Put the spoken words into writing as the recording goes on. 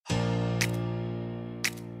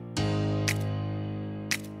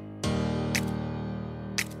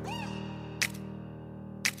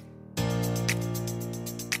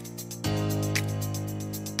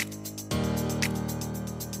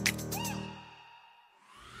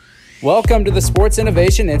Welcome to the Sports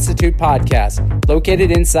Innovation Institute podcast, located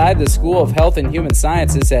inside the School of Health and Human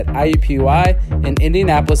Sciences at IUPUI in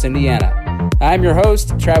Indianapolis, Indiana. I'm your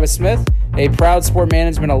host, Travis Smith, a proud sport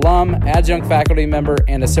management alum, adjunct faculty member,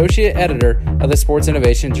 and associate editor of the Sports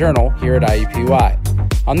Innovation Journal here at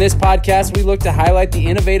IUPUI. On this podcast, we look to highlight the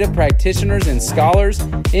innovative practitioners and scholars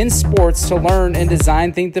in sports to learn and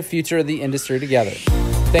think the future of the industry together.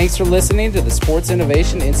 Thanks for listening to the Sports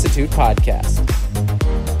Innovation Institute podcast.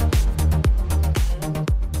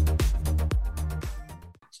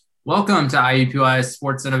 Welcome to IUPUI's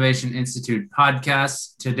Sports Innovation Institute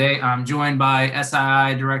podcast. Today, I'm joined by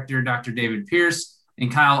SII Director Dr. David Pierce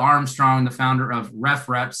and Kyle Armstrong, the founder of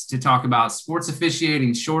RefReps, to talk about sports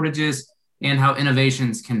officiating shortages and how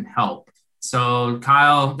innovations can help. So,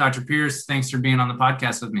 Kyle, Dr. Pierce, thanks for being on the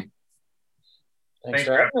podcast with me. Thanks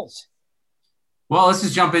for having us. Well, let's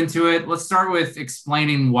just jump into it. Let's start with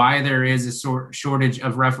explaining why there is a shortage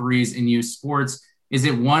of referees in youth sports. Is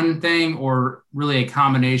it one thing or really a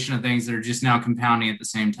combination of things that are just now compounding at the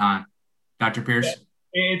same time? Dr. Pierce?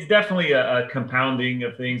 It's definitely a compounding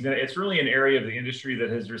of things. And it's really an area of the industry that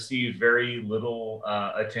has received very little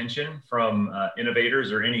attention from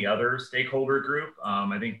innovators or any other stakeholder group.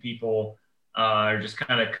 I think people are just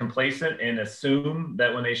kind of complacent and assume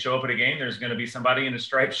that when they show up at a game, there's going to be somebody in a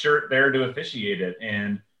striped shirt there to officiate it.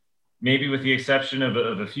 And maybe with the exception of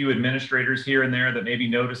a few administrators here and there that maybe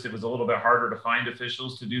noticed it was a little bit harder to find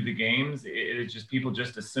officials to do the games, it's just people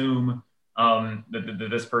just assume that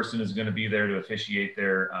this person is going to be there to officiate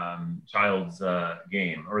their child's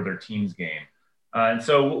game or their team's game. And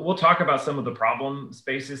so we'll talk about some of the problem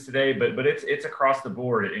spaces today, but it's across the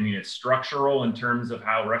board. I mean, it's structural in terms of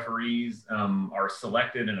how referees are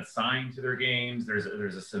selected and assigned to their games. There's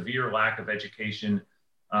a severe lack of education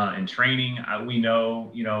and training. We know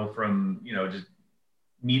from, just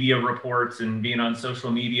media reports and being on social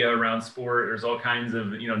media around sport, there's all kinds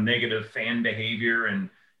of, negative fan behavior and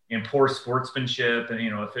poor sportsmanship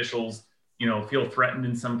and, officials, feel threatened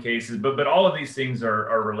in some cases, but all of these things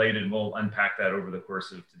are related. We'll unpack that over the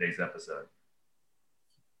course of today's episode.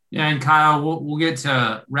 Yeah. And Kyle, we'll get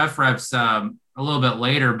to RefReps a little bit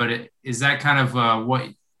later, but is that kind of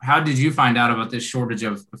how did you find out about this shortage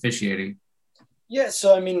of officiating? Yeah,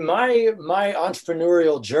 so I mean, my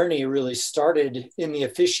entrepreneurial journey really started in the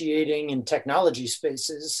officiating and technology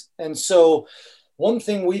spaces. And so one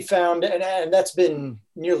thing we found, and that's been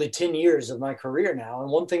nearly 10 years of my career now,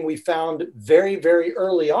 and one thing we found very, very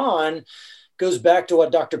early on goes back to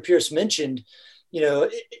what Dr. Pierce mentioned.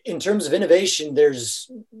 In terms of innovation,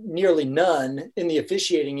 there's nearly none in the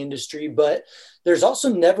officiating industry, but there's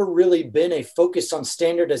also never really been a focus on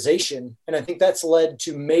standardization. And I think that's led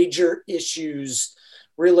to major issues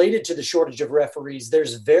related to the shortage of referees.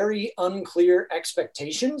 There's very unclear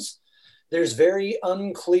expectations. There's very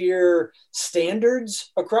unclear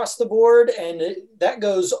standards across the board. And that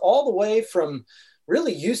goes all the way from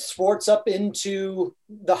really youth sports up into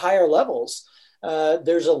the higher levels.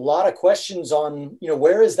 There's a lot of questions on,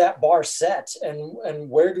 where is that bar set and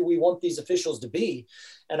where do we want these officials to be?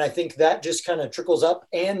 And I think that just kind of trickles up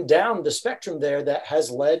and down the spectrum there that has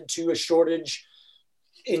led to a shortage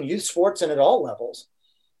in youth sports and at all levels.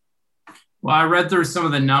 Well, I read through some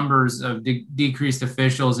of the numbers of decreased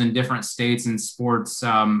officials in different states and sports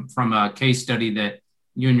from a case study that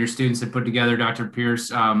you and your students have put together, Dr. Pierce,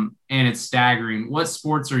 and it's staggering. What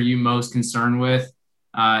sports are you most concerned with?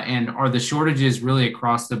 And are the shortages really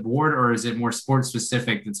across the board, or is it more sports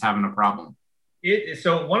specific that's having a problem?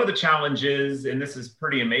 So one of the challenges, and this is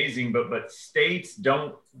pretty amazing, but states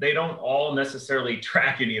don't all necessarily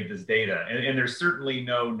track any of this data. And there's certainly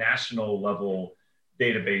no national level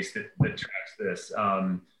database that tracks this.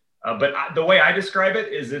 But the way I describe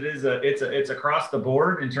it is it's across the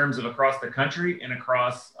board in terms of across the country and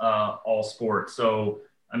across all sports. So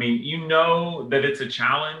I mean, that it's a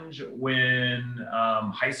challenge when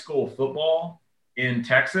high school football in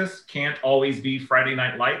Texas can't always be Friday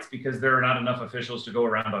night lights because there are not enough officials to go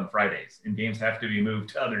around on Fridays and games have to be moved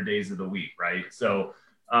to other days of the week, right? So,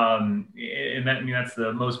 that's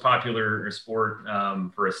the most popular sport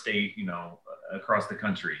for a state, across the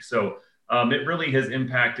country. So it really has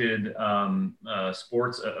impacted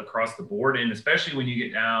sports across the board, and especially when you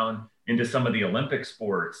get down into some of the Olympic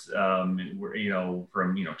sports, from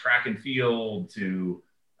track and field to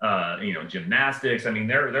gymnastics. I mean,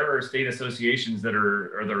 there are state associations that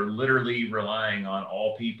are literally relying on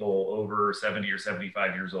all people over 70 or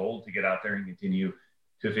 75 years old to get out there and continue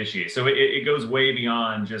to officiate. So it goes way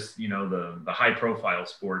beyond just the high profile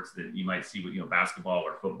sports that you might see with basketball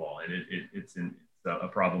or football, and it's a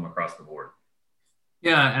problem across the board.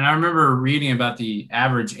 Yeah, and I remember reading about the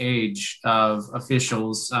average age of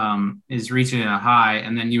officials is reaching a high,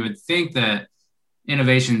 and then you would think that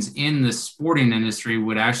innovations in the sporting industry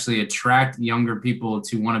would actually attract younger people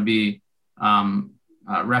to want to be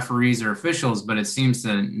referees or officials, but it seems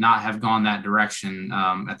to not have gone that direction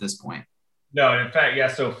at this point. No, in fact, yeah.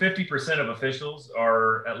 So 50% of officials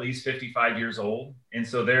are at least 55 years old. And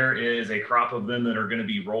so there is a crop of them that are going to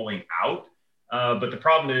be rolling out. But the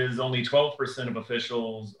problem is only 12% of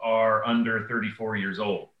officials are under 34 years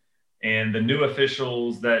old. And the new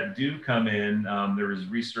officials that do come in, there was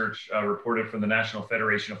research reported from the National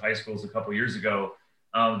Federation of High Schools a couple years ago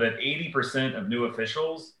that 80% of new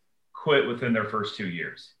officials quit within their first 2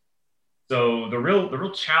 years. So the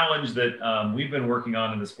real challenge that we've been working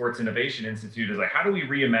on in the Sports Innovation Institute is like, how do we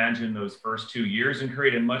reimagine those first 2 years and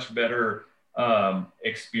create a much better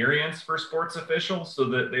experience for sports officials so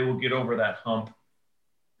that they will get over that hump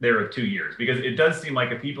there of 2 years? Because it does seem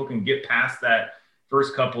like if people can get past that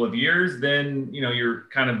first couple of years, then you're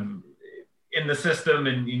kind of in the system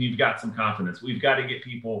and you've got some confidence. We've got to get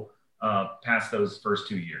people past those first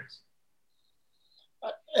 2 years.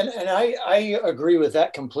 And I agree with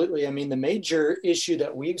that completely. I mean, the major issue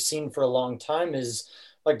that we've seen for a long time is,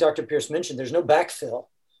 like Dr. Pierce mentioned, there's no backfill.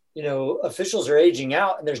 Officials are aging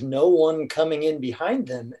out and there's no one coming in behind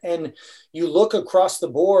them. And you look across the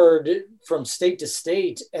board from state to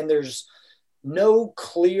state, and there's no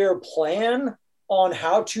clear plan on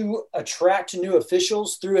how to attract new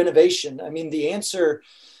officials through innovation. I mean, the answer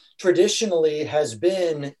traditionally has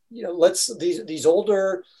been, these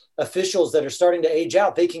older officials that are starting to age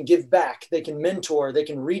out, they can give back, they can mentor, they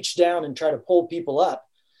can reach down and try to pull people up.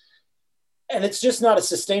 And it's just not a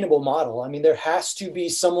sustainable model. I mean, there has to be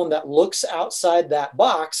someone that looks outside that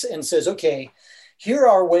box and says, okay, here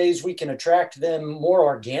are ways we can attract them more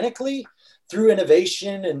organically through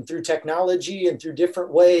innovation and through technology and through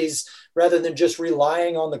different ways, rather than just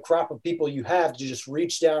relying on the crop of people you have to just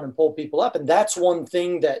reach down and pull people up. And that's one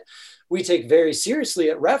thing that we take very seriously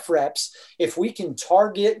at RefReps. If we can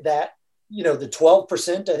target that, the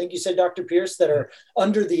 12%, I think you said, Dr. Pierce, that are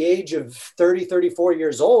under the age of 30, 34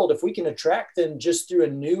 years old, if we can attract them just through a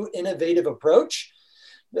new innovative approach,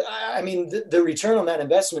 I mean, the return on that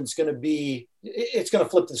investment is going to be, it's going to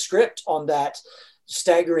flip the script on that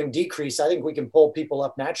staggering decrease. I think we can pull people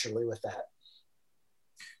up naturally with that.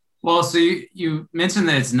 Well, so you mentioned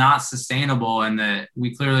that it's not sustainable and that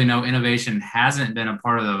we clearly know innovation hasn't been a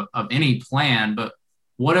part of any plan, but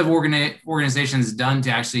what have organizations done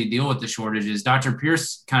to actually deal with the shortages? Dr.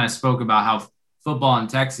 Pierce kind of spoke about how football in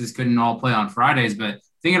Texas couldn't all play on Fridays, but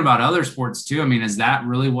thinking about other sports too, I mean, is that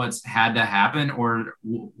really what's had to happen, or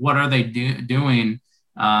what are they doing?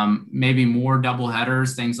 Maybe more double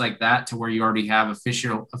headers, things like that, to where you already have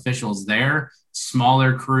officials there,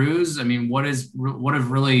 smaller crews. I mean, what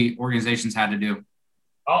have really organizations had to do?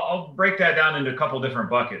 I'll break that down into a couple different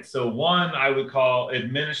buckets. So one, I would call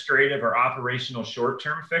administrative or operational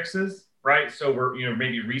short-term fixes, right? So we're,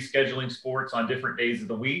 maybe rescheduling sports on different days of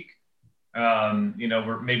the week.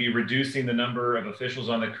 We're maybe reducing the number of officials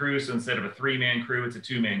on the crew. So instead of a 3-man crew, it's a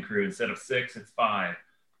 2-man crew. Instead of 6, it's 5.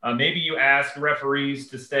 Maybe you ask referees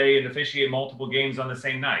to stay and officiate multiple games on the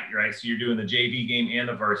same night, right? So you're doing the JV game and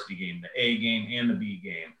the varsity game, the A game and the B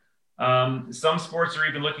game. Some sports are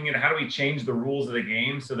even looking at how do we change the rules of the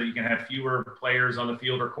game so that you can have fewer players on the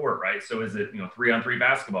field or court, right? So is it, 3-on-3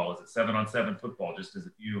 basketball? Is it 7-on-7 football? Just as a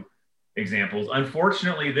few examples.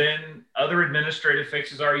 Unfortunately, then other administrative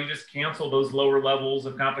fixes are you just cancel those lower levels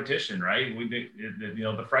of competition, right?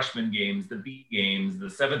 The freshman games, the B games, the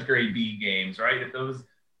 7th grade B games, right? If those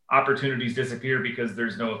opportunities disappear because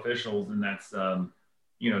there's no officials, and that's,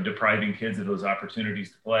 depriving kids of those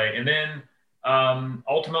opportunities to play. And then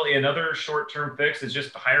ultimately another short-term fix is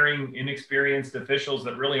just hiring inexperienced officials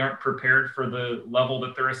that really aren't prepared for the level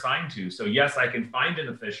that they're assigned to. So yes, I can find an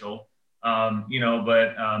official, but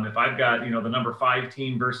if I've got, the number 5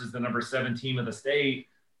 team versus the number 7 team of the state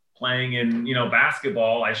playing in,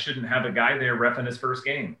 basketball, I shouldn't have a guy there reffing his first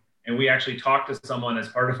game. And we actually talked to someone as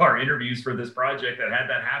part of our interviews for this project that had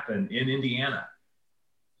that happen in Indiana.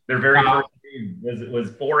 Their very first game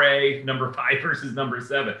was 4A, number 5 versus number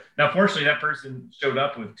 7. Now, fortunately, that person showed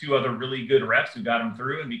up with 2 other really good refs who got them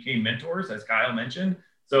through and became mentors, as Kyle mentioned.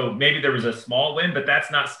 So maybe there was a small win, but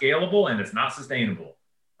that's not scalable and it's not sustainable.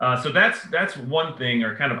 So that's one thing,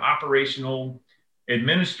 or kind of operational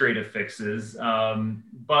administrative fixes.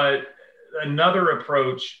 But another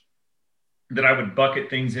approach that I would bucket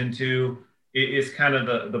things into is kind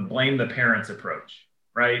of the blame the parents approach,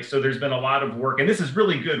 right? So there's been a lot of work, and this is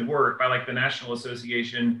really good work by like the National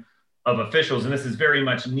Association of Officials, and this is very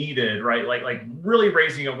much needed, right? Like really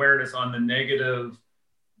raising awareness on the negative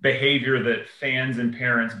behavior that fans and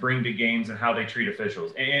parents bring to games and how they treat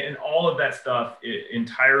officials. And all of that stuff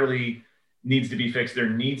entirely needs to be fixed. There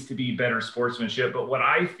needs to be better sportsmanship. But what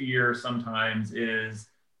I fear sometimes is,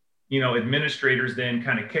 administrators then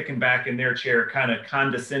kind of kicking back in their chair, kind of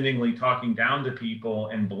condescendingly talking down to people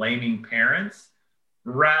and blaming parents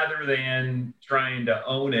rather than trying to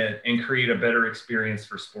own it and create a better experience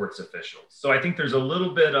for sports officials. So I think there's a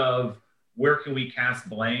little bit of where can we cast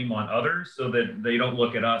blame on others so that they don't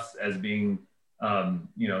look at us as being,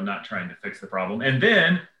 not trying to fix the problem. And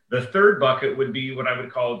then the third bucket would be what I would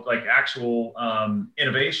call like actual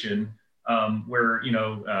innovation, where,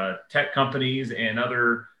 tech companies and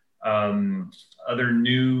other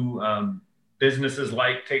new businesses,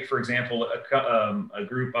 like take, for example, a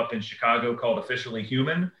group up in Chicago called Officially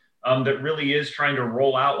Human, that really is trying to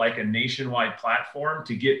roll out like a nationwide platform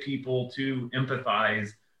to get people to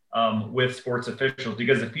empathize with sports officials.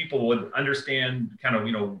 Because if people would understand kind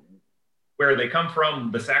of, where they come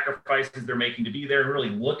from, the sacrifices they're making to be there, and really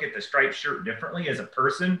look at the striped shirt differently as a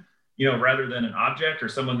person, rather than an object or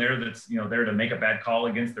someone there that's, there to make a bad call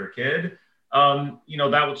against their kid,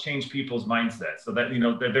 that will change people's mindset. So that,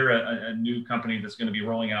 that they're a new company that's going to be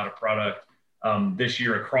rolling out a product this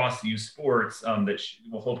year across youth sports that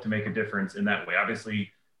will hope to make a difference in that way.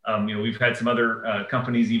 Obviously, we've had some other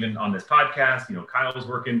companies even on this podcast. Kyle's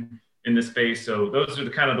working in this space. So those are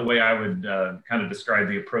the way I would kind of describe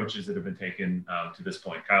the approaches that have been taken to this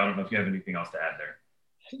point. Kyle, I don't know if you have anything else to add there.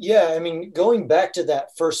 Yeah, I mean, going back to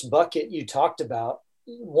that first bucket you talked about,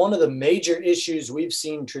 one of the major issues we've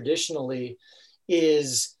seen traditionally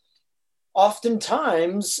is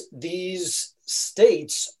oftentimes these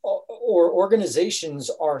states or organizations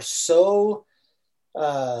are so,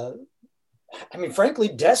 frankly,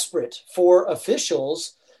 desperate for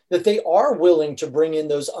officials that they are willing to bring in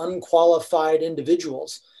those unqualified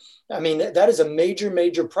individuals. I mean, that is a major,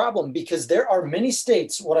 major problem, because there are many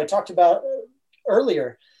states, what I talked about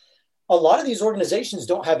earlier, a lot of these organizations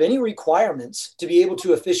don't have any requirements to be able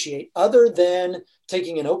to officiate other than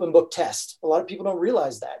taking an open book test. A lot of people don't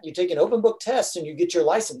realize that. You take an open book test and you get your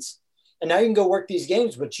license. And now you can go work these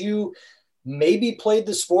games, but you maybe played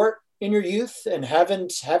the sport in your youth and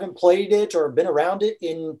haven't played it or been around it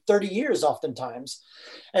in 30 years oftentimes.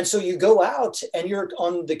 And so you go out and you're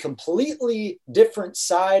on the completely different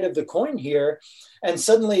side of the coin here. And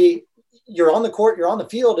suddenly you're on the court, you're on the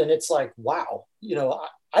field, and it's like, wow,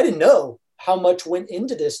 I didn't know how much went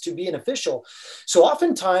into this to be an official. So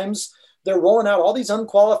oftentimes they're rolling out all these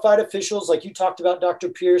unqualified officials, like you talked about, Dr.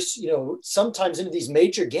 Pierce, sometimes into these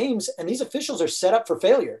major games, and these officials are set up for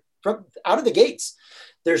failure from out of the gates.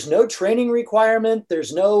 There's no training requirement.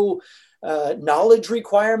 There's no knowledge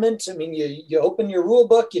requirement. I mean, you open your rule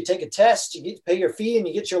book, you take a test, you pay your fee, and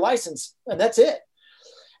you get your license, and that's it.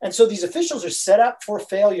 And so these officials are set up for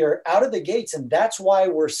failure out of the gates. And that's why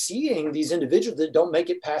we're seeing these individuals that don't make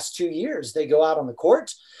it past 2 years. They go out on the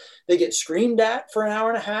court, they get screamed at for an hour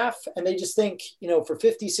and a half, and they just think, for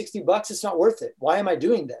 50, 60 bucks, it's not worth it. Why am I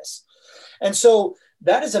doing this? And so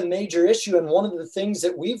that is a major issue. And one of the things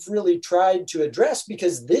that we've really tried to address,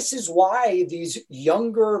 because this is why these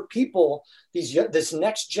younger people, this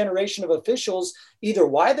next generation of officials, either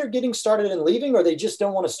why they're getting started and leaving, or they just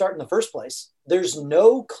don't want to start in the first place. There's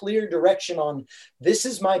no clear direction on this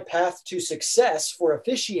is my path to success for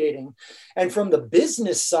officiating. And from the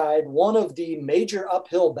business side, one of the major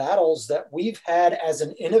uphill battles that we've had as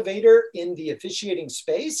an innovator in the officiating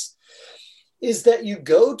space is that you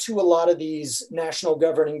go to a lot of these national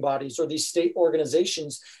governing bodies or these state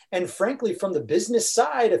organizations, and frankly, from the business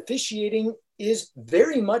side, officiating is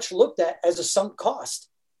very much looked at as a sunk cost.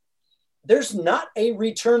 There's not a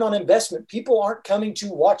return on investment. People aren't coming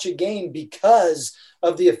to watch a game because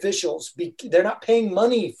of the officials. They're not paying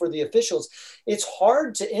money for the officials. It's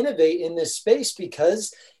hard to innovate in this space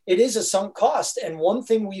because it is a sunk cost. And one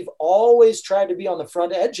thing we've always tried to be on the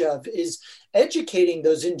front edge of is educating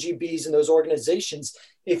those NGBs and those organizations.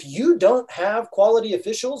 If you don't have quality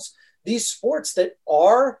officials, these sports that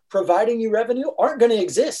are providing you revenue aren't going to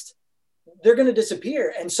exist. They're going to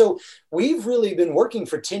disappear. And so we've really been working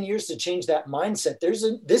for 10 years to change that mindset.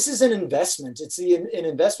 This is an investment. It's an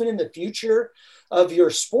investment in the future of your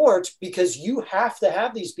sport, because you have to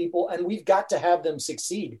have these people and we've got to have them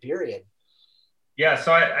succeed, period. Yeah,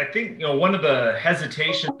 so I think, one of the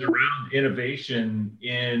hesitations around innovation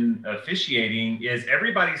in officiating is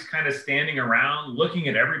everybody's kind of standing around looking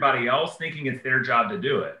at everybody else thinking it's their job to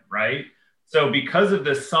do it, right? So because of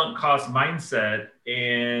this sunk cost mindset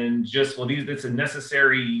and just, it's a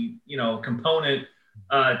necessary, component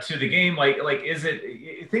to the game,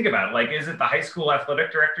 think about it, is it the high school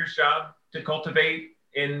athletic director's job to cultivate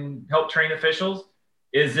and help train officials?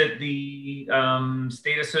 Is it the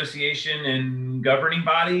state association and governing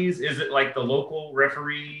bodies? Is it like the local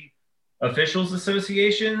referee officials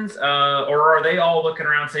associations? Or are they all looking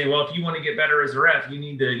around saying, well, if you want to get better as a ref, you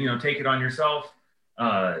need to, take it on yourself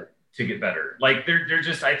to get better? Like they're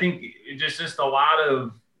just, I think just a lot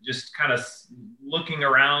of just kind of looking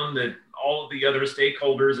around at all of the other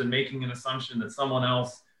stakeholders and making an assumption that someone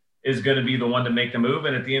else is going to be the one to make the move.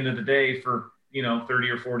 And at the end of the day, for, 30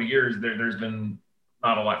 or 40 years, there's been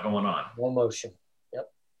not a lot going on. No motion.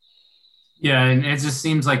 Yep. Yeah. And it just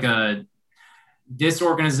seems like a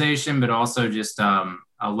disorganization, but also just a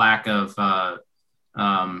lack of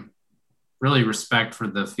really respect for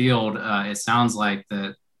the field. It sounds like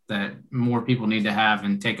that more people need to have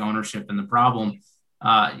and take ownership in the problem.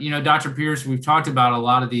 Dr. Pierce, we've talked about a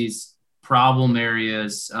lot of these problem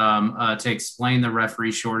areas to explain the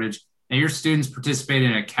referee shortage. Now, your students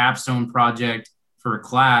participated in a capstone project for a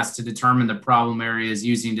class to determine the problem areas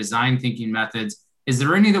using design thinking methods. Is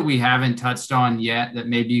there any that we haven't touched on yet that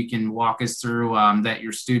maybe you can walk us through that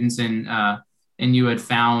your students and you had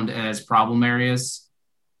found as problem areas?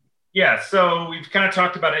 Yeah, so we've kind of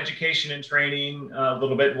talked about education and training a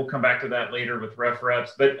little bit. We'll come back to that later with ref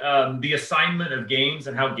reps, but the assignment of games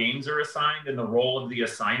and how games are assigned and the role of the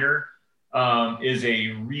assigner is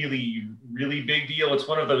a really, really big deal. It's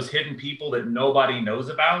one of those hidden people that nobody knows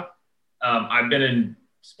about. I've been in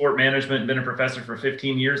sport management, been a professor for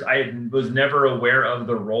 15 years. I was never aware of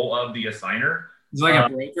the role of the assigner. It's like a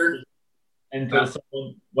broker.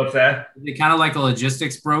 What's that? Is it kind of like a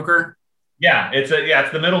logistics broker? Yeah, it's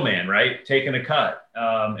the middleman, right? Taking a cut.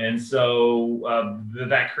 And so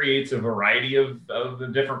that creates a variety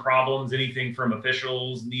of different problems, anything from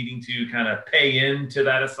officials needing to kind of pay into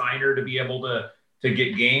that assigner to be able to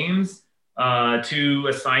get games, to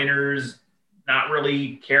assigners not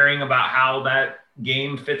really caring about how that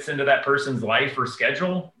game fits into that person's life or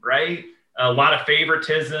schedule, right? A lot of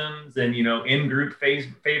favoritisms and, in-group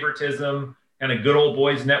favoritism. Kind of good old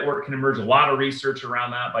boys network can emerge. A lot of research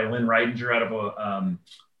around that by Lynn Reidinger out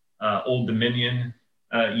of Old Dominion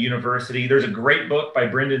University. There's a great book by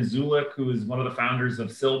Brendan Zulik, who is one of the founders of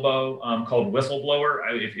Silbo, called Whistleblower.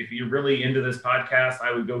 If you're really into this podcast,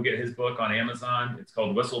 I would go get his book on Amazon. It's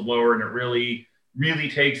called Whistleblower, and it really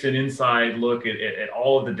takes an inside look at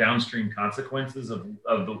all of the downstream consequences of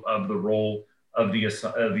the role of the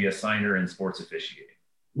assigner in sports officiating.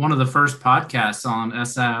 One of the first podcasts on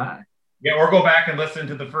SII. Yeah, or go back and listen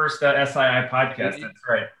to the first SII podcast. That's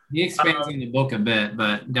right. He expands in the book a bit,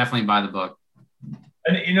 but definitely buy the book.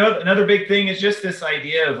 And another big thing is just this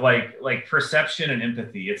idea of like perception and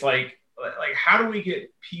empathy. It's like how do we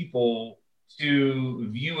get people to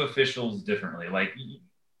view officials differently? Like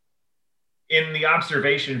in the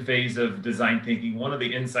observation phase of design thinking, one of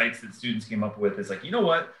the insights that students came up with is like, you know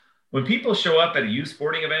what? When people show up at a youth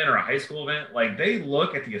sporting event or a high school event, like they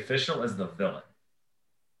look at the official as the villain.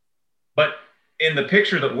 But in the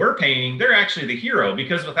picture that we're painting, they're actually the hero,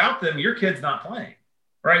 because without them, your kid's not playing,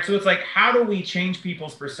 right? So it's like, how do we change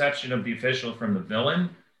people's perception of the official from the villain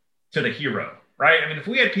to the hero, right? I mean, if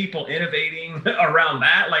we had people innovating around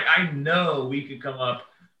that, like I know we could come up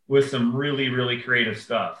with some really, really creative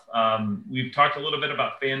stuff. We've talked a little bit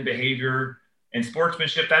about fan behavior and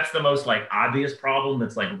sportsmanship. That's the most like obvious problem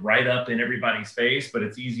that's like right up in everybody's face, but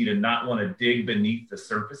it's easy to not want to dig beneath the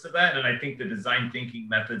surface of that. And I think the design thinking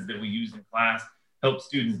methods that we use in class help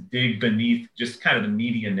students dig beneath just kind of the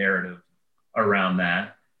media narrative around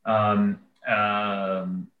that. And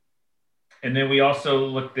then we also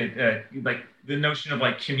looked at like the notion of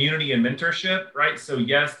like community and mentorship, right? So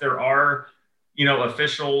yes, there are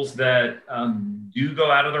officials that do go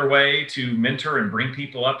out of their way to mentor and bring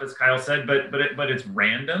people up, as Kyle said, but it's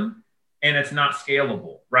random and it's not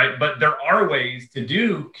scalable, right? But there are ways to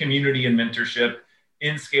do community and mentorship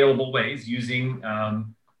in scalable ways using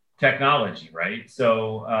technology, right?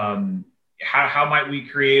 So how might we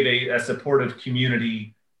create a supportive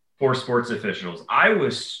community for sports officials? I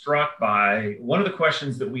was struck by one of the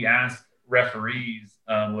questions that we asked referees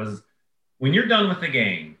was, when you're done with the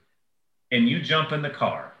game, and you jump in the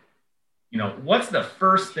car, what's the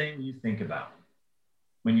first thing you think about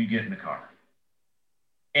when you get in the car?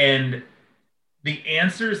 And the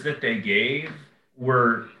answers that they gave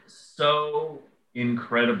were so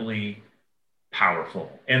incredibly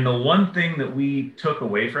powerful. And the one thing that we took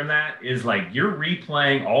away from that is like, you're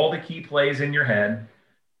replaying all the key plays in your head,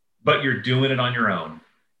 but you're doing it on your own,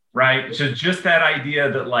 right? So just that idea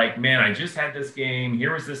that like, man, I just had this game.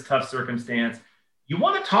 Here was this tough circumstance. You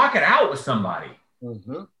want to talk it out with somebody,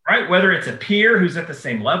 right? Whether it's a peer who's at the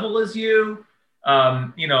same level as you,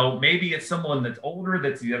 maybe it's someone that's older,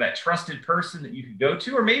 that's that trusted person that you could go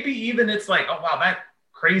to, or maybe even it's like, oh, wow,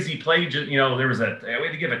 crazy play. There was we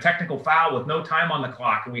had to give a technical foul with no time on the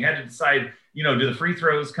clock, and we had to decide, do the free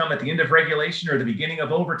throws come at the end of regulation or the beginning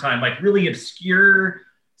of overtime? Like really obscure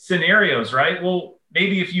scenarios, right? Well,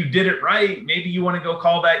 maybe if you did it right, maybe you want to go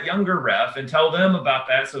call that younger ref and tell them about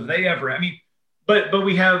that. So if they ever, but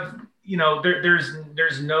we have,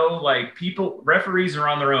 there's no like referees are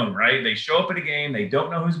on their own, right? They show up at a game. They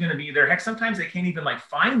don't know who's going to be there. Heck, sometimes they can't even like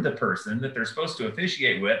find the person that they're supposed to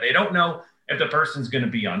officiate with. They don't know if the person's going to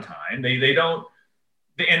be on time. They don't,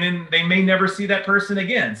 and then they may never see that person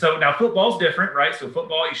again. So now football's different, right? So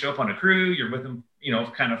football, you show up on a crew, you're with them,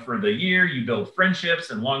 kind of for the year, you build friendships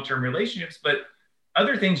and long-term relationships, but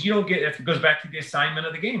other things you don't get. If it goes back to the assignment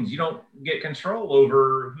of the games, you don't get control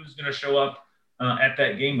over who's going to show up at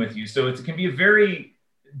that game with you. So it can be a very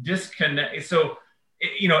disconnect. So,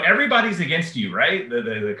 everybody's against you, right?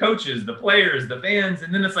 The coaches, the players, the fans.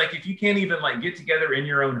 And then it's like, if you can't even like get together in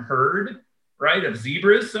your own herd, right, of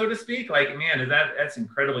zebras, so to speak, like, man, that's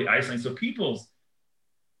incredibly isolating. So people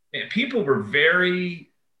were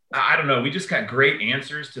very, I don't know, we just got great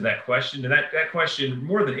answers to that question. And that question,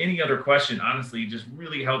 more than any other question, honestly, just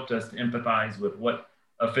really helped us to empathize with what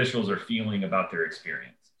officials are feeling about their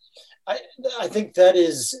experience. I think that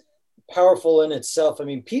is powerful in itself. I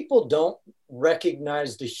mean, people don't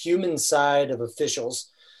recognize the human side of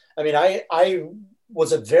officials. I mean, I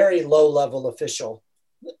was a very low-level official.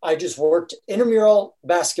 I just worked intramural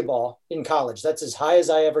basketball in college. That's as high as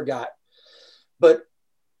I ever got. But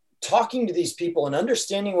talking to these people and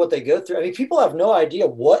understanding what they go through, I mean, people have no idea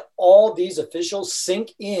what all these officials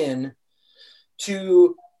sink in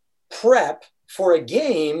to prep for a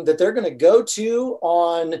game that they're going to go to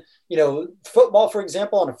on, football, for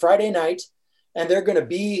example, on a Friday night, and they're going to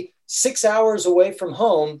be 6 hours away from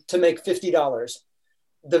home to make $50.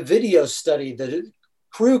 The video study, the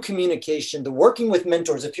crew communication, the working with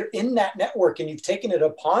mentors. If you're in that network and you've taken it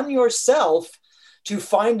upon yourself to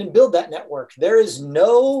find and build that network, there is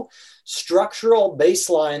no structural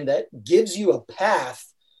baseline that gives you a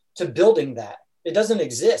path to building that. It doesn't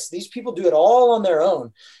exist. These people do it all on their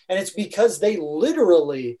own. And it's because they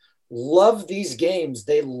literally love these games.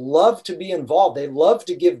 They love to be involved. They love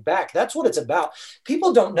to give back. That's what it's about.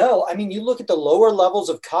 People don't know. I mean, you look at the lower levels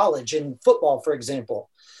of college in football, for example.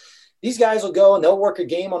 These guys will go and they'll work a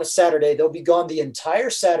game on a Saturday. They'll be gone the entire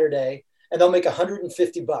Saturday and they'll make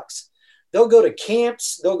 $150. They'll go to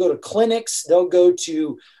camps, they'll go to clinics, they'll go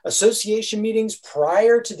to association meetings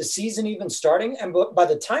prior to the season even starting. And by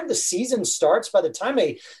the time the season starts, by the time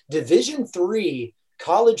a Division III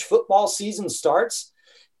college football season starts,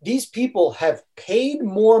 these people have paid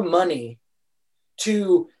more money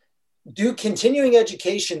to do continuing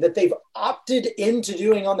education that they've opted into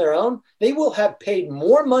doing on their own. They will have paid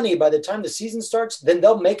more money by the time the season starts than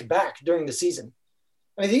they'll make back during the season.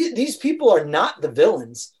 I mean, these people are not the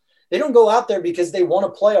villains. They don't go out there because they want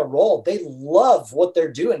to play a role. They love what they're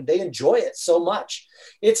doing. They enjoy it so much.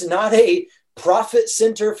 It's not a profit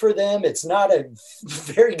center for them. It's not a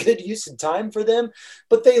very good use of time for them,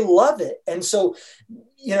 but they love it. And so,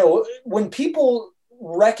 when people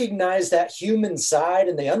recognize that human side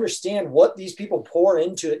and they understand what these people pour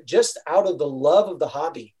into it just out of the love of the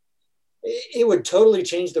hobby, it would totally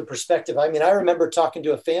change the perspective. I mean, I remember talking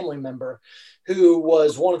to a family member who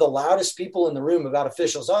was one of the loudest people in the room about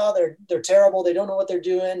officials. Oh, they're terrible. They don't know what they're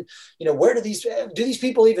doing. Where do these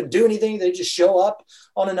people even do anything? They just show up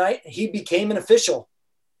on a night. He became an official.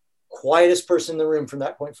 Quietest person in the room from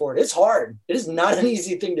that point forward. It's hard. It is not an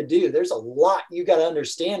easy thing to do. There's a lot you got to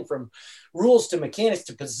understand, from rules to mechanics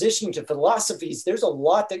to positioning to philosophies. There's a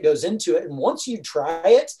lot that goes into it. And once you try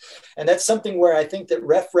it, and that's something where I think that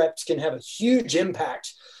ref reps can have a huge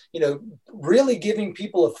impact, really giving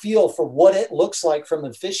people a feel for what it looks like from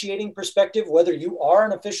an officiating perspective, whether you are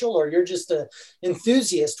an official or you're just an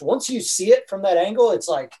enthusiast. Once you see it from that angle, it's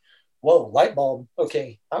like, whoa, light bulb.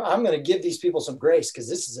 Okay, I'm going to give these people some grace because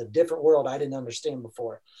this is a different world I didn't understand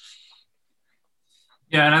before.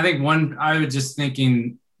 Yeah, and I think I was just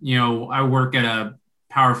thinking, I work at a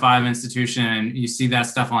Power 5 institution and you see that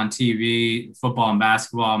stuff on TV, football and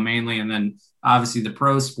basketball mainly, and then obviously the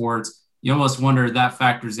pro sports. You almost wonder if that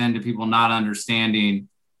factors into people not understanding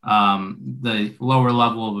the lower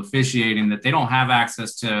level of officiating, that they don't have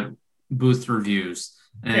access to booth reviews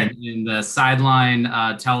and in the sideline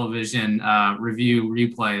television review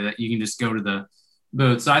replay that you can just go to the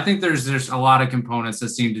booth. So I think there's a lot of components that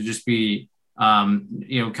seem to just be,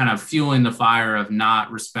 kind of fueling the fire of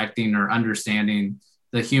not respecting or understanding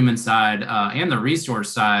the human side and the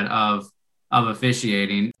resource side of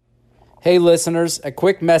officiating. Hey listeners, a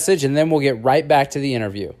quick message and then we'll get right back to the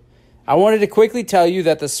interview. I wanted to quickly tell you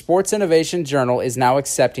that the Sports Innovation Journal is now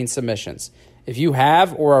accepting submissions. If you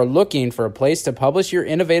have or are looking for a place to publish your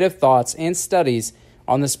innovative thoughts and studies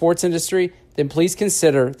on the sports industry, then please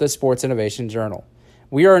consider the Sports Innovation Journal.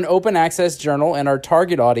 We are an open access journal, and our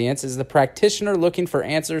target audience is the practitioner looking for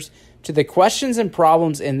answers to the questions and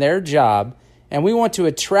problems in their job, and we want to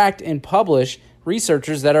attract and publish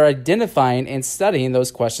researchers that are identifying and studying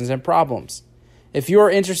those questions and problems. If you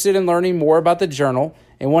are interested in learning more about the journal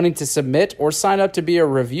and wanting to submit or sign up to be a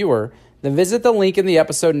reviewer, then visit the link in the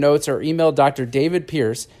episode notes or email Dr. David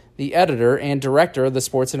Pierce, the editor and director of the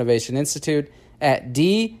Sports Innovation Institute, at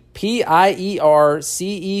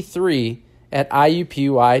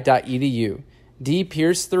dpierce3@iupui.edu,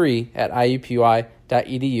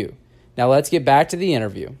 dpierce3@iupui.edu. Now let's get back to the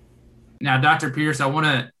interview. Now, Dr. Pierce, I want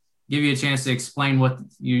to give you a chance to explain what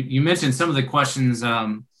you mentioned some of the questions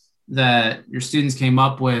that your students came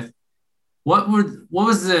up with. What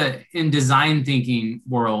was in design thinking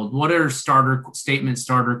world? What are starter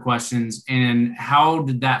questions, and how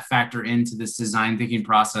did that factor into this design thinking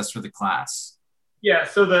process for the class? Yeah,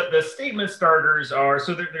 so the statement starters are,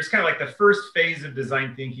 so there's kind of like the first phase of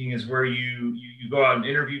design thinking is where you go out and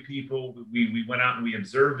interview people. We went out and we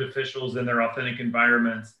observed officials in their authentic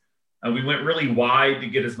environments. We went really wide to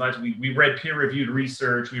get as much. We read peer-reviewed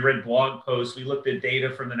research. We read blog posts. We looked at data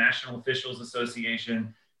from the National Officials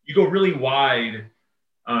Association. You go really wide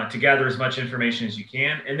to gather as much information as you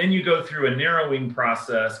can. And then you go through a narrowing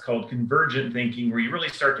process called convergent thinking, where you really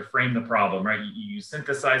start to frame the problem, right? You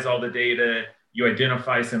synthesize all the data, you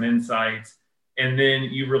identify some insights, and then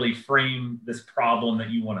you really frame this problem that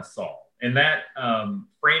you want to solve. And that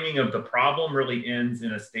framing of the problem really ends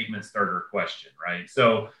in a statement starter question, right?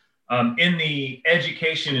 So in the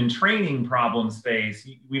education and training problem space,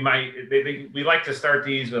 we like to start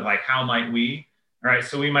these with like, how might we? All right,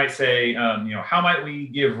 so we might say, how might we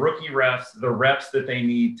give rookie refs the reps that they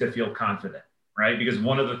need to feel confident, right? Because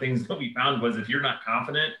one of the things that we found was if you're not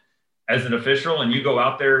confident as an official and you go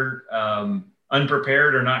out there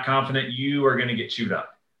unprepared or not confident, you are going to get chewed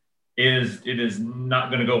up. It is not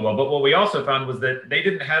going to go well. But what we also found was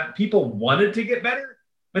that people wanted to get better,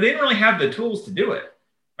 but they didn't really have the tools to do it.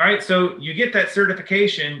 All right, so you get that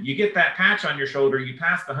certification, you get that patch on your shoulder, you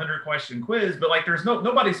pass the 100-question quiz, but like there's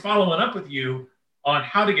nobody's following up with you on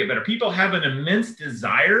how to get better. People have an immense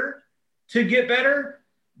desire to get better,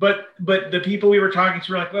 but the people we were talking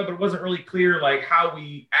to were like, well, but it wasn't really clear like how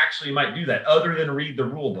we actually might do that other than read the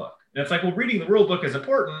rule book. And it's like, well, reading the rule book is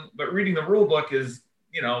important, but reading the rule book is,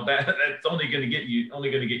 that's only going to get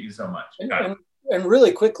you so much. And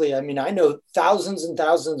really quickly, I mean, I know thousands and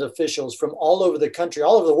thousands of officials from all over the country,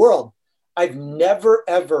 all over the world. I've never,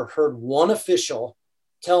 ever heard one official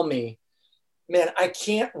tell me, man, I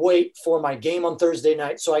can't wait for my game on Thursday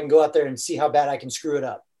night so I can go out there and see how bad I can screw it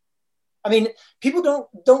up. I mean, people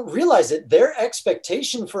don't realize it. Their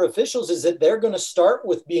expectation for officials is that they're going to start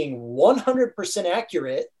with being 100%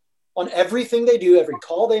 accurate on everything they do, every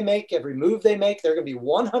call they make, every move they make. They're going to be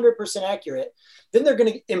 100% accurate. Then they're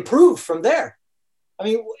going to improve from there. I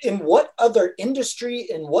mean, in what other industry,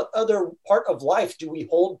 in what other part of life do we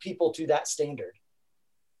hold people to that standard?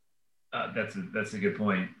 That's a good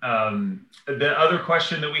point. The other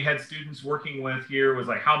question that we had students working with here was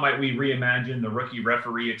like, how might we reimagine the rookie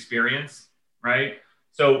referee experience, right?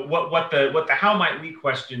 So what the how might we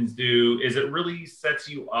questions do is it really sets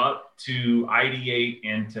you up to ideate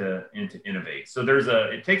and to innovate. So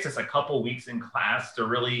it takes us a couple weeks in class to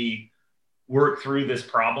really work through this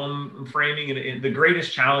problem framing. And the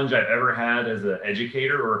greatest challenge I've ever had as an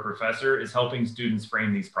educator or a professor is helping students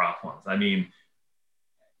frame these problems. I mean,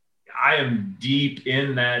 I am deep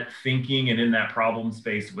in that thinking and in that problem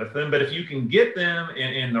space with them. But if you can get them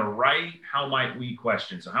in the right how might we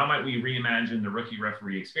question, so how might we reimagine the rookie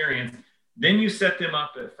referee experience, then you set them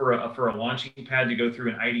up for a launching pad to go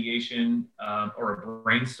through an ideation or a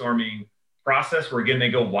brainstorming process where, again, they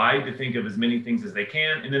go wide to think of as many things as they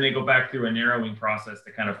can. And then they go back through a narrowing process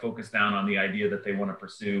to kind of focus down on the idea that they want to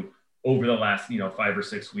pursue over the last 5 or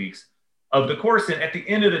 6 weeks of the course. And at the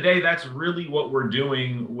end of the day, that's really what we're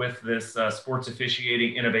doing with this Sports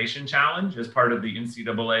Officiating Innovation Challenge as part of the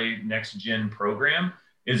NCAA Next Gen program,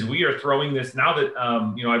 is we are throwing this now that,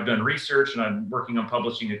 I've done research and I'm working on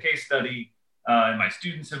publishing a case study and my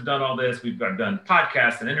students have done all this. I've done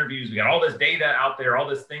podcasts and interviews. We got all this data out there, all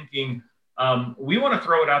this thinking. We want to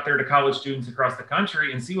throw it out there to college students across the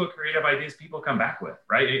country and see what creative ideas people come back with,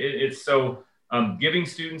 right? It's so giving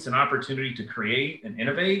students an opportunity to create and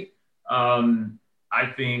innovate.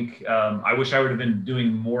 I think I wish I would have been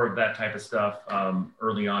doing more of that type of stuff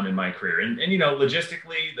early on in my career. And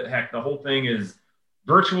logistically, the whole thing is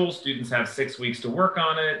virtual. Students have 6 weeks to work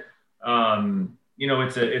on it.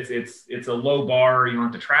 it's a low bar. You don't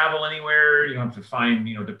have to travel anywhere. You don't have to find,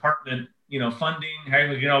 department, funding. How do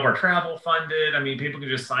we get all of our travel funded? I mean, people can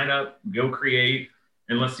just sign up, go create,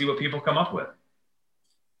 and let's see what people come up with.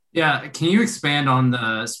 Yeah. Can you expand on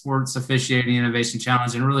the Sports Officiating Innovation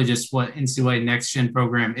Challenge and really just what NCAA Next Gen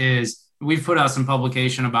program is? We've put out some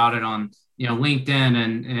publication about it on, LinkedIn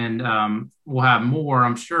and we'll have more,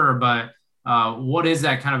 I'm sure, but what is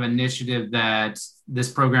that kind of initiative that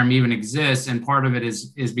this program even exists? And part of it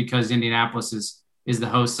is because Indianapolis is the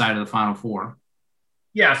host side of the Final Four.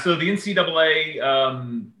 Yeah, so the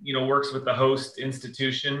NCAA, works with the host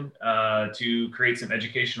institution to create some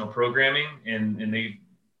educational programming, and they've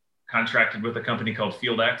contracted with a company called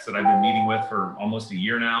FieldX that I've been meeting with for almost a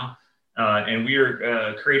year now. And we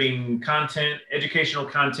are creating educational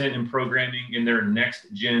content and programming in their Next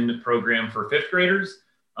Gen program for fifth graders.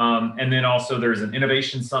 And then also there's an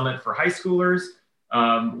innovation summit for high schoolers,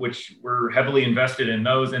 which we're heavily invested in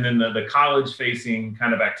those. And then the college facing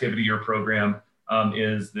kind of activity or program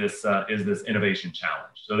is this innovation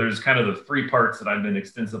challenge. So there's kind of the three parts that I've been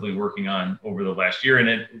extensively working on over the last year. And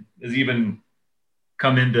it has even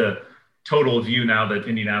come into total view now that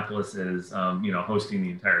Indianapolis is, hosting the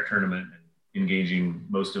entire tournament and engaging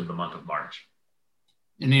most of the month of March.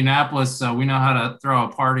 Indianapolis, we know how to throw a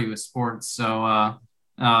party with sports. So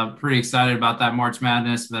pretty excited about that March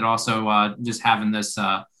Madness, but also just having this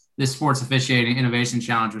Sports Officiating Innovation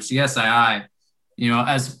Challenge, which the SII,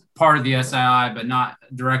 as part of the SII, but not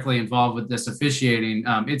directly involved with this officiating.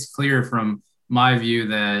 It's clear from my view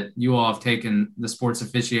that you all have taken the sports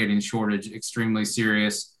officiating shortage extremely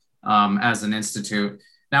serious as an institute.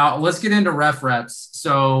 Now let's get into ref reps.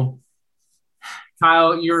 So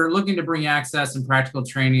Kyle, you're looking to bring access and practical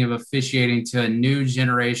training of officiating to a new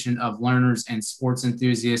generation of learners and sports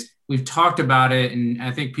enthusiasts. We've talked about it, and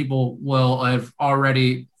I think people will have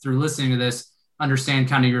already, through listening to this, understand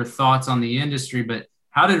kind of your thoughts on the industry. But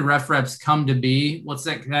how did ref reps come to be? What's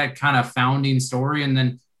that kind of founding story? And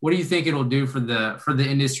then what do you think it'll do for the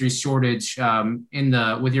industry shortage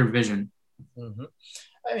with your vision? Mm-hmm.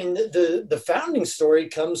 I mean, the founding story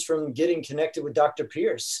comes from getting connected with Dr.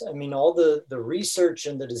 Pierce. I mean, all the research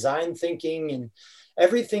and the design thinking and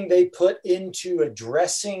everything they put into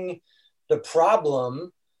addressing the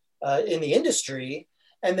problem in the industry.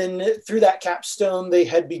 And then through that capstone, they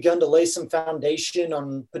had begun to lay some foundation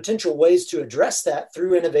on potential ways to address that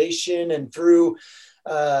through innovation and through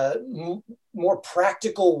more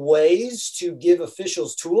practical ways to give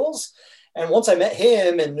officials tools. And once I met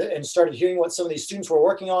him and started hearing what some of these students were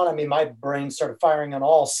working on, I mean, my brain started firing on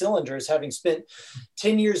all cylinders, having spent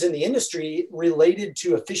 10 years in the industry related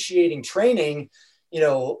to officiating training.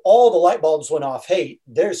 All the light bulbs went off. Hey,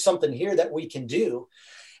 there's something here that we can do.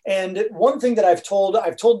 And one thing that I've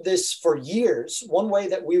told this for years, one way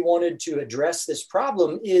that we wanted to address this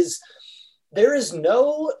problem is there's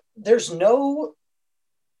no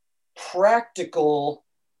practical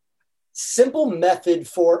simple method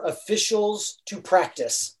for officials to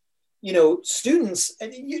practice. Students,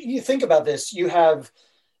 you think about this, you have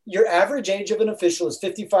your average age of an official is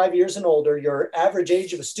 55 years and older. Your average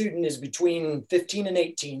age of a student is between 15 and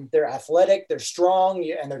 18. They're athletic, they're strong,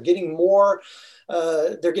 and they're getting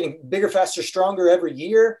they're getting bigger, faster, stronger every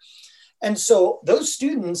year. And so those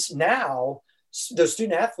students now, those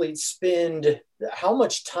student athletes spend how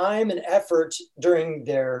much time and effort during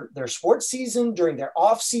their sports season, during their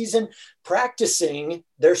off season, practicing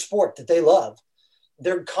their sport that they love.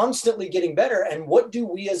 They're constantly getting better. And what do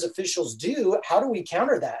we as officials do? How do we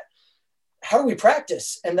counter that? How do we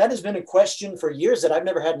practice? And that has been a question for years that I've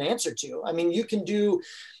never had an answer to. I mean, you can do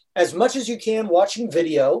as much as you can watching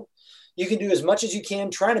video. You can do as much as you can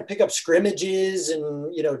trying to pick up scrimmages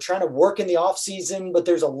and, trying to work in the off season, but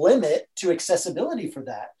there's a limit to accessibility for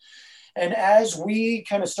that. And as we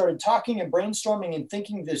kind of started talking and brainstorming and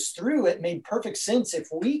thinking this through, it made perfect sense. If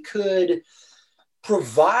we could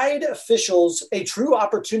provide officials a true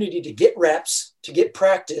opportunity to get reps, to get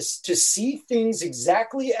practice, to see things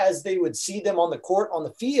exactly as they would see them on the court, on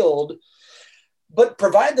the field, but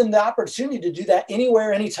provide them the opportunity to do that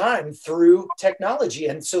anywhere, anytime through technology.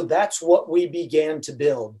 And so that's what we began to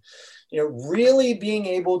build, really being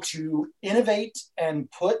able to innovate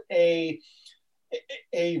and put a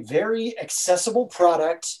very accessible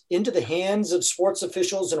product into the hands of sports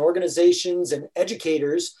officials and organizations and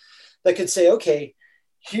educators that could say, okay,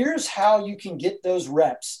 here's how you can get those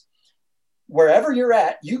reps. Wherever you're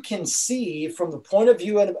at, you can see from the point of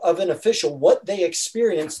view of an official what they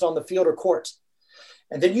experienced on the field or court.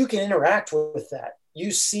 And then you can interact with that.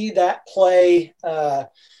 You see that play,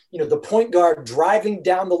 the point guard driving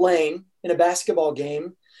down the lane in a basketball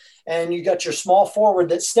game, and you got your small forward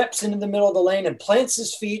that steps into the middle of the lane and plants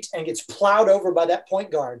his feet and gets plowed over by that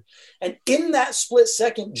point guard. And in that split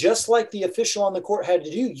second, just like the official on the court had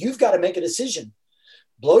to do, you've got to make a decision.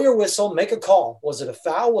 Blow your whistle, make a call. Was it a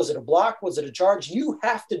foul? Was it a block? Was it a charge? You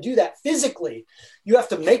have to do that physically. You have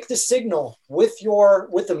to make the signal with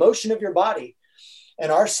the motion of your body.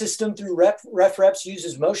 And our system through RefReps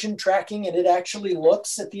uses motion tracking, and it actually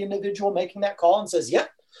looks at the individual making that call and says,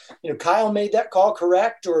 yep, Kyle made that call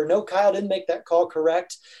correct, or no, Kyle didn't make that call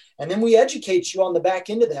correct. And then we educate you on the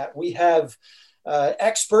back end of that. We have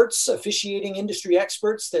experts, officiating industry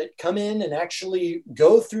experts that come in and actually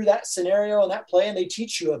go through that scenario and that play, and they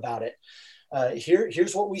teach you about it.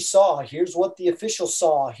 Here's what we saw. Here's what the official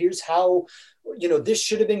saw. Here's how, this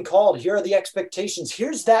should have been called. Here are the expectations.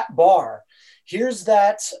 Here's that bar. Here's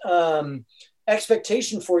that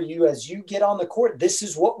expectation for you as you get on the court. This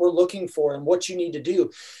is what we're looking for and what you need to do.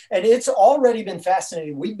 And it's already been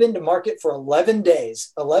fascinating. We've been to market for 11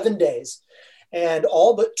 days. And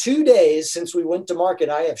all but 2 days since we went to market,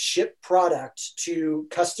 I have shipped product to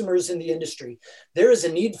customers in the industry. There is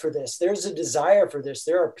a need for this. There's a desire for this.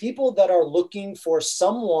 There are people that are looking for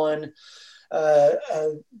someone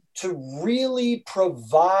to really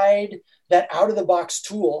provide that out-of-the-box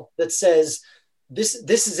tool that says, this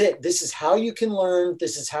is it. This is how you can learn.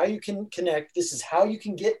 This is how you can connect. This is how you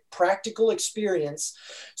can get practical experience,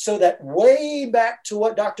 so that way back to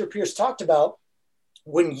what Dr. Pierce talked about,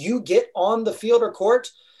 when you get on the field or court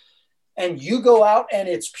and you go out and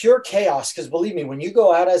it's pure chaos, because believe me, when you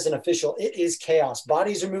go out as an official, it is chaos.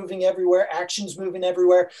 Bodies are moving everywhere, actions moving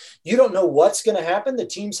everywhere. You don't know what's going to happen. The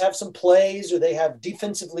teams have some plays, or they have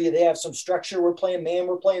defensively, they have some structure. We're playing man,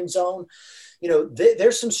 we're playing zone.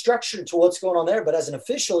 There's some structure to what's going on there. But as an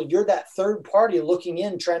official, you're that third party looking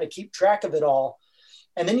in, trying to keep track of it all.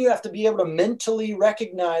 And then you have to be able to mentally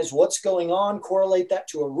recognize what's going on, correlate that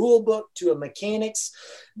to a rule book, to a mechanics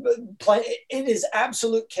plan. It is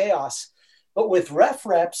absolute chaos. But with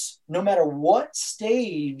RefReps, no matter what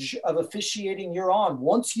stage of officiating you're on,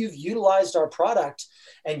 once you've utilized our product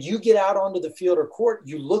and you get out onto the field or court,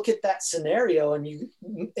 you look at that scenario and you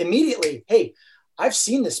immediately, hey, I've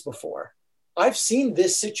seen this before. I've seen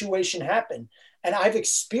this situation happen. And I've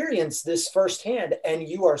experienced this firsthand, and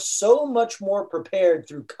you are so much more prepared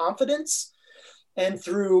through confidence and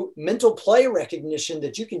through mental play recognition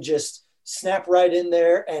that you can just snap right in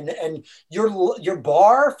there, and your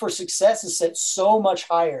bar for success is set so much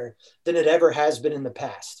higher than it ever has been in the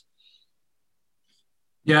past.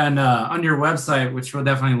 Yeah, and on your website, which we'll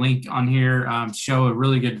definitely link on here, show a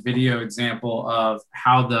really good video example of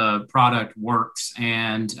how the product works.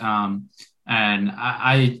 And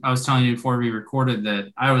I was telling you before we recorded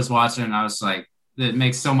that I was watching and I was like, it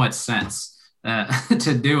makes so much sense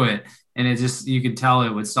to do it. And it just, you could tell it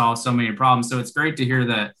would solve so many problems. So it's great to hear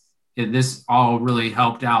that this all really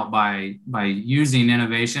helped out by using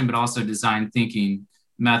innovation, but also design thinking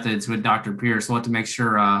methods with Dr. Pierce. We'll have to make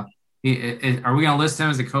sure, are we going to list him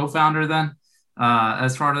as a co-founder then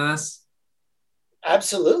as part of this?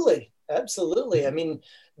 Absolutely. I mean,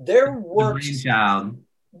 their work,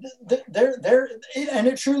 and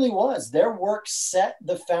it truly was, their work set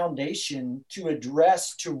the foundation to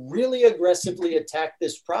really aggressively attack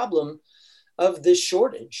this problem of this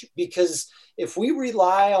shortage. Because if we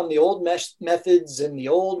rely on the old methods and the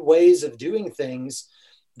old ways of doing things,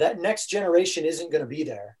 that next generation isn't going to be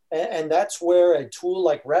there. And that's where a tool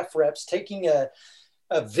like RefReps, taking a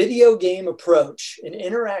video game approach, an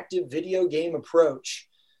interactive video game approach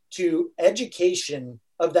to education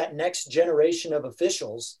of that next generation of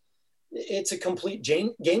officials, it's a complete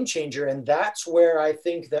game changer. And that's where I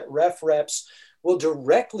think that RefReps will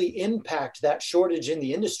directly impact that shortage in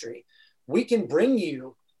the industry. We can bring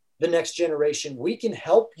you the next generation. We can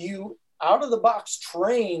help you out of the box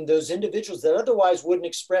train those individuals that otherwise wouldn't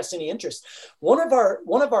express any interest. One of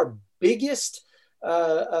our biggest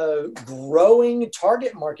growing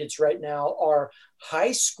target markets right now are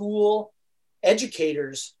high school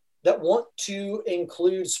educators that want to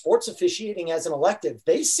include sports officiating as an elective.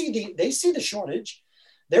 They see the shortage.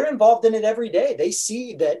 They're involved in it every day. They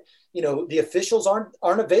see that, the officials aren't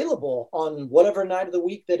available on whatever night of the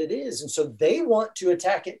week that it is. And so they want to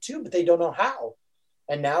attack it too, but they don't know how.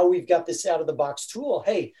 And now we've got this out of the box tool.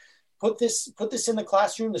 Hey, put this in the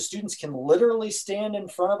classroom. The students can literally stand in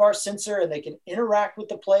front of our sensor and they can interact with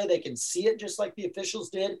the play. They can see it just like the officials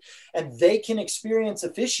did, and they can experience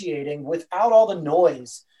officiating without all the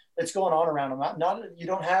noise that's going on around them. You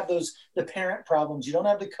don't have the parent problems. You don't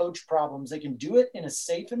have the coach problems. They can do it in a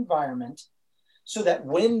safe environment so that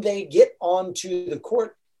when they get onto the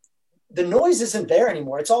court, the noise isn't there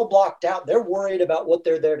anymore. It's all blocked out. They're worried about what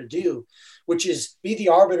they're there to do, which is be the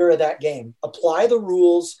arbiter of that game, apply the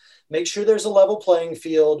rules, make sure there's a level playing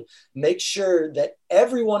field, make sure that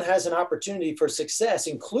everyone has an opportunity for success,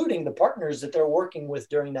 including the partners that they're working with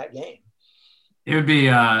during that game. It would be,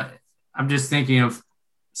 I'm just thinking of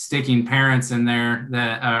sticking parents in there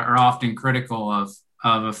that are often critical of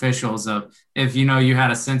officials. Of if, you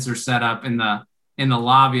had a sensor set up in the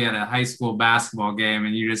lobby at a high school basketball game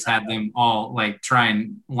and you just had them all like try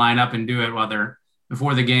and line up and do it, whether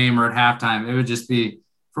before the game or at halftime, it would just be,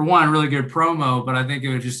 for one, a really good promo, but I think it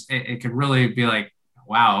would just, it could really be like,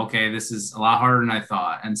 wow, okay, this is a lot harder than I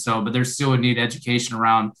thought. And so, but there still would need education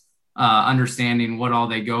around understanding what all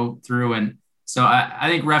they go through. And so I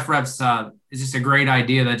think Ref Reps is just a great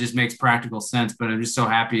idea that just makes practical sense, but I'm just so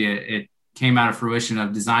happy it came out of fruition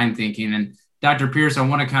of design thinking. And Dr. Pierce, I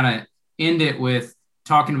want to kind of end it with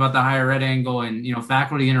talking about the higher ed angle and,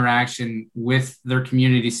 faculty interaction with their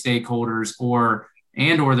community stakeholders or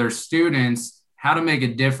their students, how to make a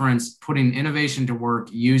difference, putting innovation to work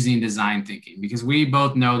using design thinking, because we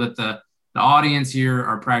both know that the audience here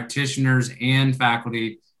are practitioners and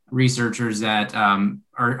faculty researchers that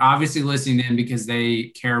are obviously listening in because they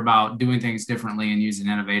care about doing things differently and using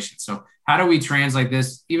innovation. So how do we translate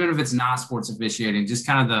this, even if it's not sports officiating, just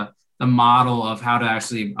kind of the model of how to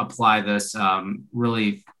actually apply this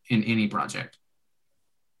really in any project?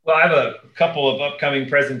 Well, I have a couple of upcoming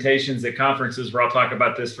presentations at conferences where I'll talk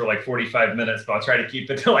about this for like 45 minutes, but I'll try to keep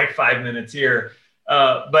it to like 5 minutes here.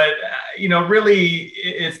 Really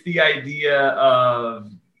it's the idea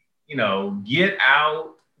of, get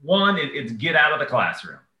out. One, it's get out of the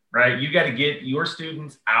classroom, right? You got to get your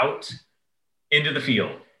students out into the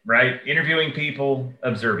field, right? Interviewing people,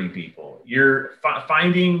 observing people. You're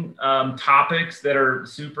finding topics that are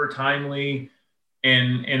super timely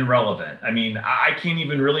and relevant. I mean, I can't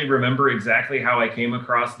even really remember exactly how I came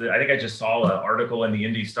across I think I just saw an article in the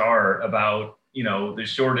Indy Star about, the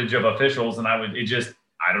shortage of officials. And it just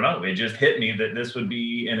hit me that this would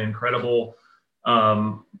be an incredible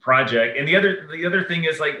project. And the other thing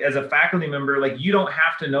is, like, as a faculty member, like, you don't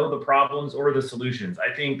have to know the problems or the solutions.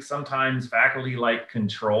 I think sometimes faculty like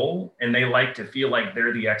control and they like to feel like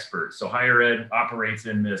they're the experts. So higher ed operates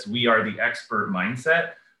in this, we are the expert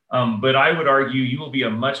mindset. But I would argue you will be a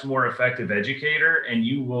much more effective educator and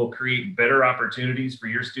you will create better opportunities for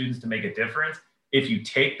your students to make a difference if you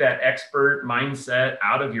take that expert mindset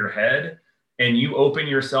out of your head and you open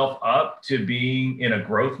yourself up to being in a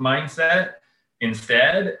growth mindset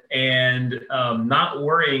instead, and not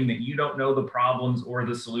worrying that you don't know the problems or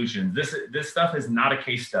the solutions. This stuff is not a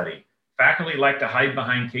case study. Faculty like to hide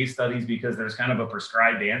behind case studies because there's kind of a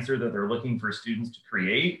prescribed answer that they're looking for students to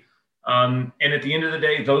create. And at the end of the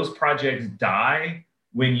day, those projects die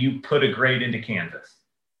when you put a grade into Canvas.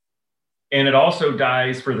 And it also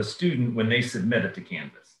dies for the student when they submit it to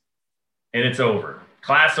Canvas. And it's over.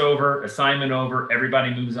 Class over, assignment over,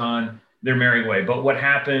 everybody moves on their merry way. But what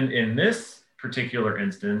happened in this particular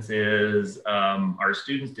instance is our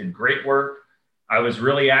students did great work. I was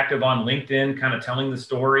really active on LinkedIn, kind of telling the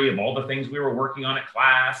story of all the things we were working on at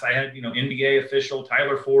class. I had, NBA official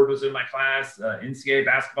Tyler Ford was in my class, NCAA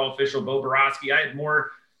basketball official Bo Borowski.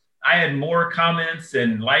 I had more comments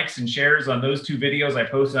and likes and shares on those two videos I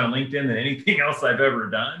posted on LinkedIn than anything else I've ever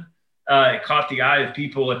done. It caught the eye of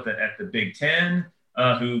people at the Big Ten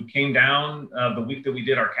who came down the week that we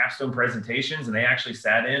did our capstone presentations, and they actually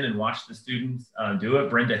sat in and watched the students do it.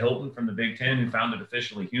 Brenda Hilton from the Big Ten, who founded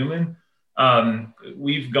Officially Human.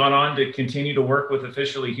 We've gone on to continue to work with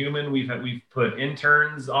Officially Human. We've put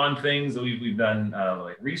interns on things. We've done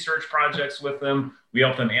like research projects with them. We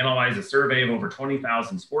helped them analyze a survey of over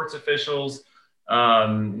 20,000 sports officials,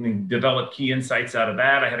 develop key insights out of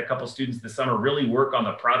that. I had a couple students this summer really work on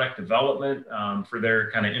the product development for their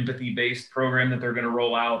kind of empathy-based program that they're going to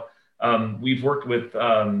roll out. We've worked with,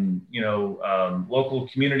 local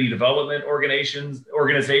community development organizations,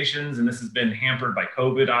 and this has been hampered by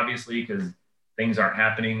COVID, obviously, because things aren't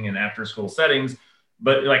happening in after-school settings.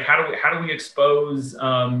 But like, how do we expose,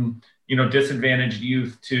 disadvantaged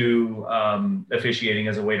youth to officiating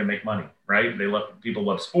as a way to make money, right? People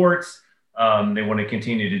love sports. They want to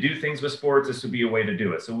continue to do things with sports. This would be a way to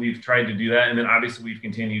do it. So we've tried to do that, and then obviously we've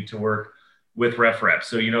continued to work with Ref Reps.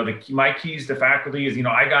 So, my keys to faculty is,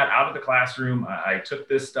 I got out of the classroom. I took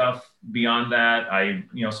this stuff beyond that. I,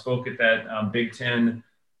 spoke at that Big Ten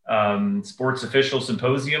sports official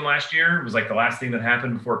symposium last year. It was like the last thing that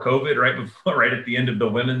happened before COVID, right at the end of the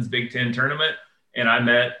women's Big Ten tournament. And I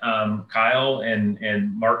met Kyle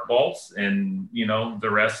and Mark Baltz, and,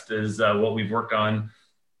 the rest is what we've worked on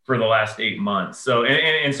for the last 8 months. So,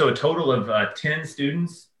 and so a total of 10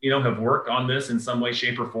 students, have worked on this in some way,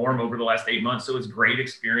 shape, or form over the last 8 months. So it's great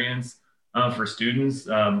experience for students.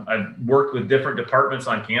 I've worked with different departments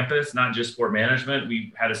on campus, not just sport management.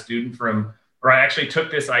 We had a student I actually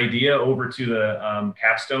took this idea over to the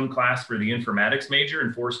capstone class for the informatics major,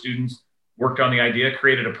 and 4 students worked on the idea,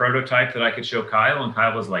 created a prototype that I could show Kyle, and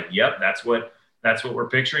Kyle was like, yep, that's what we're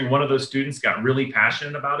picturing. One of those students got really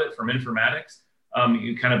passionate about it from informatics.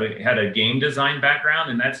 You kind of had a game design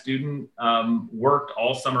background, and that student worked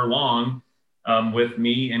all summer long with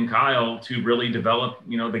me and Kyle to really develop,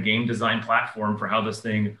 the game design platform for how this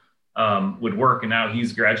thing would work. And now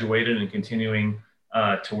he's graduated and continuing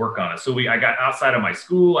to work on it. So I got outside of my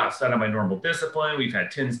school, outside of my normal discipline. We've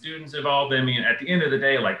had 10 students involved. I mean, at the end of the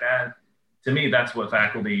day, like that, to me, that's what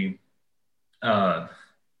faculty,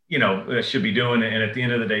 should be doing. And at the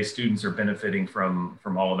end of the day, students are benefiting from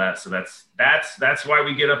all of that. So that's why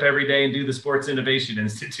we get up every day and do the Sports Innovation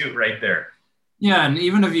Institute right there. Yeah, and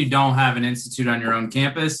even if you don't have an institute on your own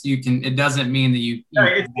campus, it doesn't mean that you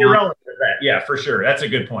it's irrelevant to that. Yeah, for sure. That's a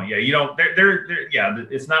good point. Yeah, you don't.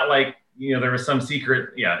 It's not like there was some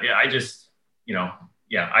secret. I just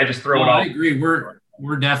throw it all. I agree.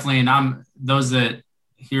 We're definitely, and those that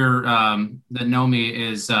here that know me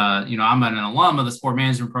is I'm an alum of the sport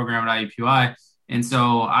management program at IUPUI, and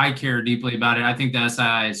so I care deeply about it. I think the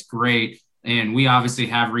SII is great, and we obviously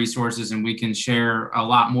have resources, and we can share a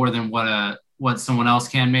lot more than what someone else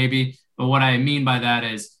can maybe. But what I mean by that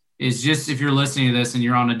is just, if you're listening to this and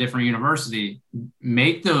you're on a different university,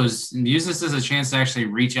 use this as a chance to actually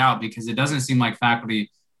reach out, because it doesn't seem like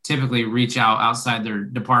faculty typically reach out outside their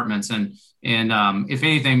departments. And if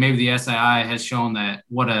anything, maybe the SII has shown that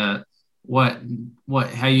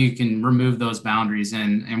how you can remove those boundaries.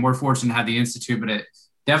 And we're fortunate to have the Institute, but it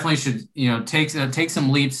definitely should, take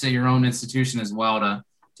some leaps at your own institution as well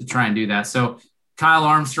to try and do that. So Kyle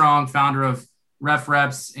Armstrong, founder of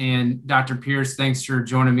RefReps, and Dr. Pierce, thanks for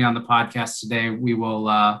joining me on the podcast today.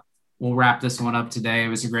 We'll wrap this one up today. It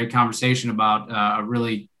was a great conversation about a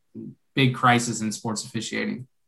really big crisis in sports officiating.